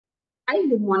Hi,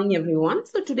 good morning, everyone.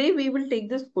 So today we will take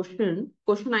this question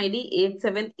ID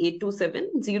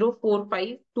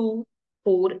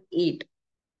 87827045248,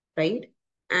 right?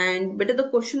 And better the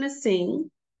question is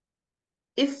saying,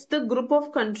 if the group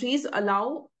of countries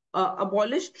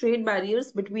abolish trade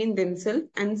barriers between themselves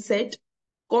and set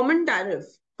common tariff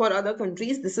for other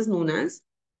countries, this is known as,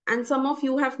 and some of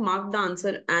you have marked the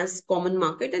answer as common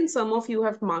market and some of you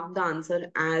have marked the answer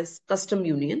as custom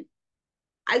union.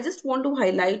 I just want to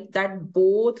highlight that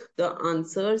both the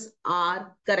answers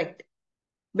are correct.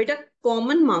 But a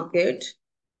common market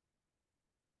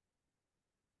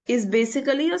is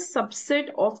basically a subset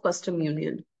of custom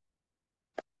union.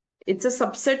 It's a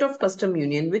subset of custom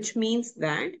union, which means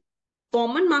that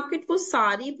common market वो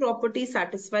सारी property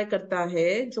satisfy करता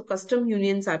है जो custom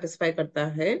union satisfy करता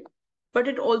है, but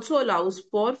it also allows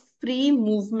for free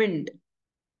movement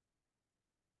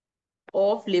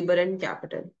of labor and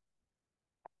capital.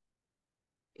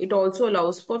 It also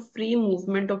allows for free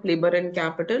movement of labor and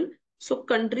capital. So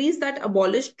countries that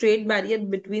abolish trade barrier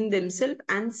between themselves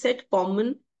and set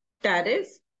common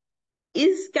tariff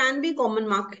can be common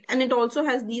market, and it also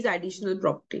has these additional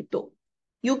property. So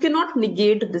you cannot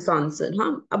negate this answer.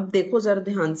 हाँ अब देखो जरा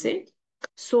ध्यान से.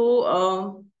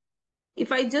 So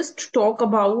if I just talk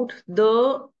about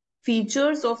the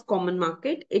features of common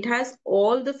market, it has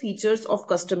all the features of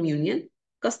custom union.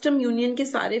 Custom union के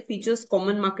सारे features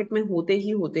common market में होते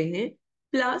ही होते हैं.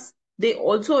 Plus they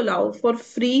also allow for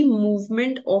free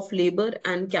movement of labour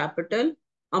and capital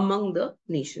among the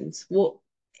Nations. वो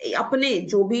अपने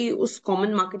जो भी उस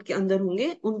कॉमन मार्केट के अंदर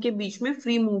होंगे उनके बीच में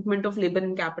free movement of labour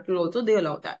and capital also they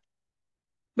allow that.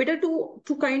 Better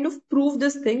to kind of prove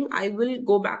this thing, I will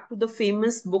go back to the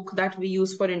famous book that we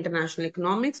use for international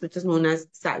economics, which is known as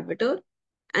Salvator.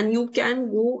 And you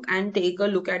can go and take a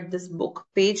look at this book,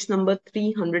 page number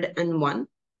 301.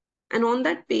 And on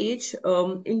that page,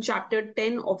 in chapter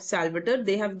 10 of Salvator,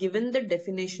 they have given the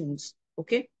definitions.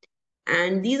 Okay.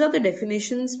 And these are the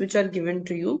definitions which are given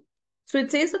to you. So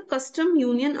it says a custom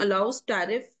union allows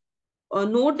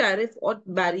no tariff or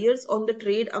barriers on the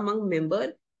trade among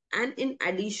members. And in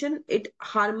addition, it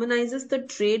harmonizes the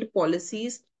trade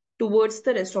policies towards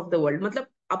the rest of the world. मतलब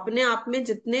अपने आप में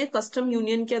जितने custom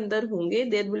union के अंदर होंगे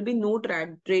there will be no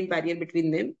trade barrier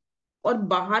between them, और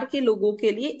बाहर के लोगों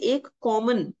के लिए एक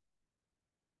common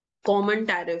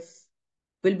tariff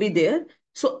will be there.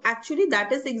 So actually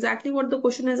that is exactly what the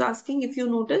question is asking. If you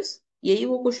notice, यही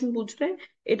वो question पूछ रहा है.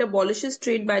 It abolishes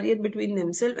trade barrier between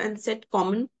themselves and set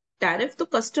common tariff. So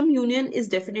custom union is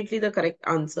definitely the correct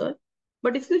answer.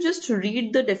 But if you just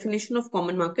read the definition of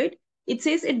common market, it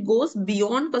says it goes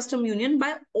beyond custom union by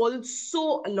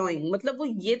also allowing. मतलब वो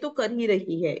ये तो कर ही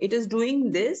रही है. It is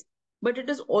doing this, but it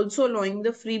is also allowing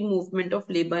the free movement of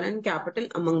labor and capital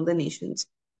among the nations.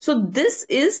 So this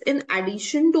is in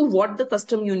addition to what the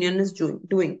custom union is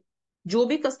doing. जो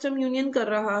भी custom union कर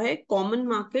रहा है, common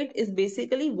market is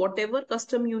basically whatever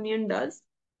custom union does,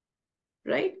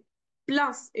 right?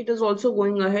 Plus, it is also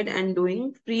going ahead and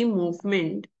doing free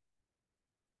movement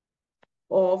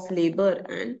of labor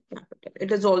and capital.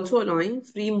 It is also allowing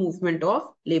free movement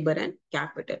of labor and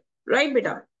capital, right,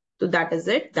 beta? So that is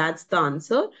it. That's the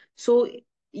answer. So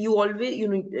you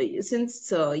always,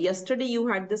 since yesterday you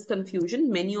had this confusion,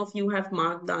 many of you have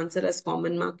marked the answer as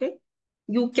common market.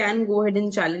 You can go ahead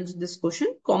and challenge this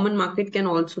question. Common market can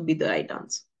also be the right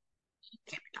answer.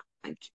 Okay, beta. Thank you.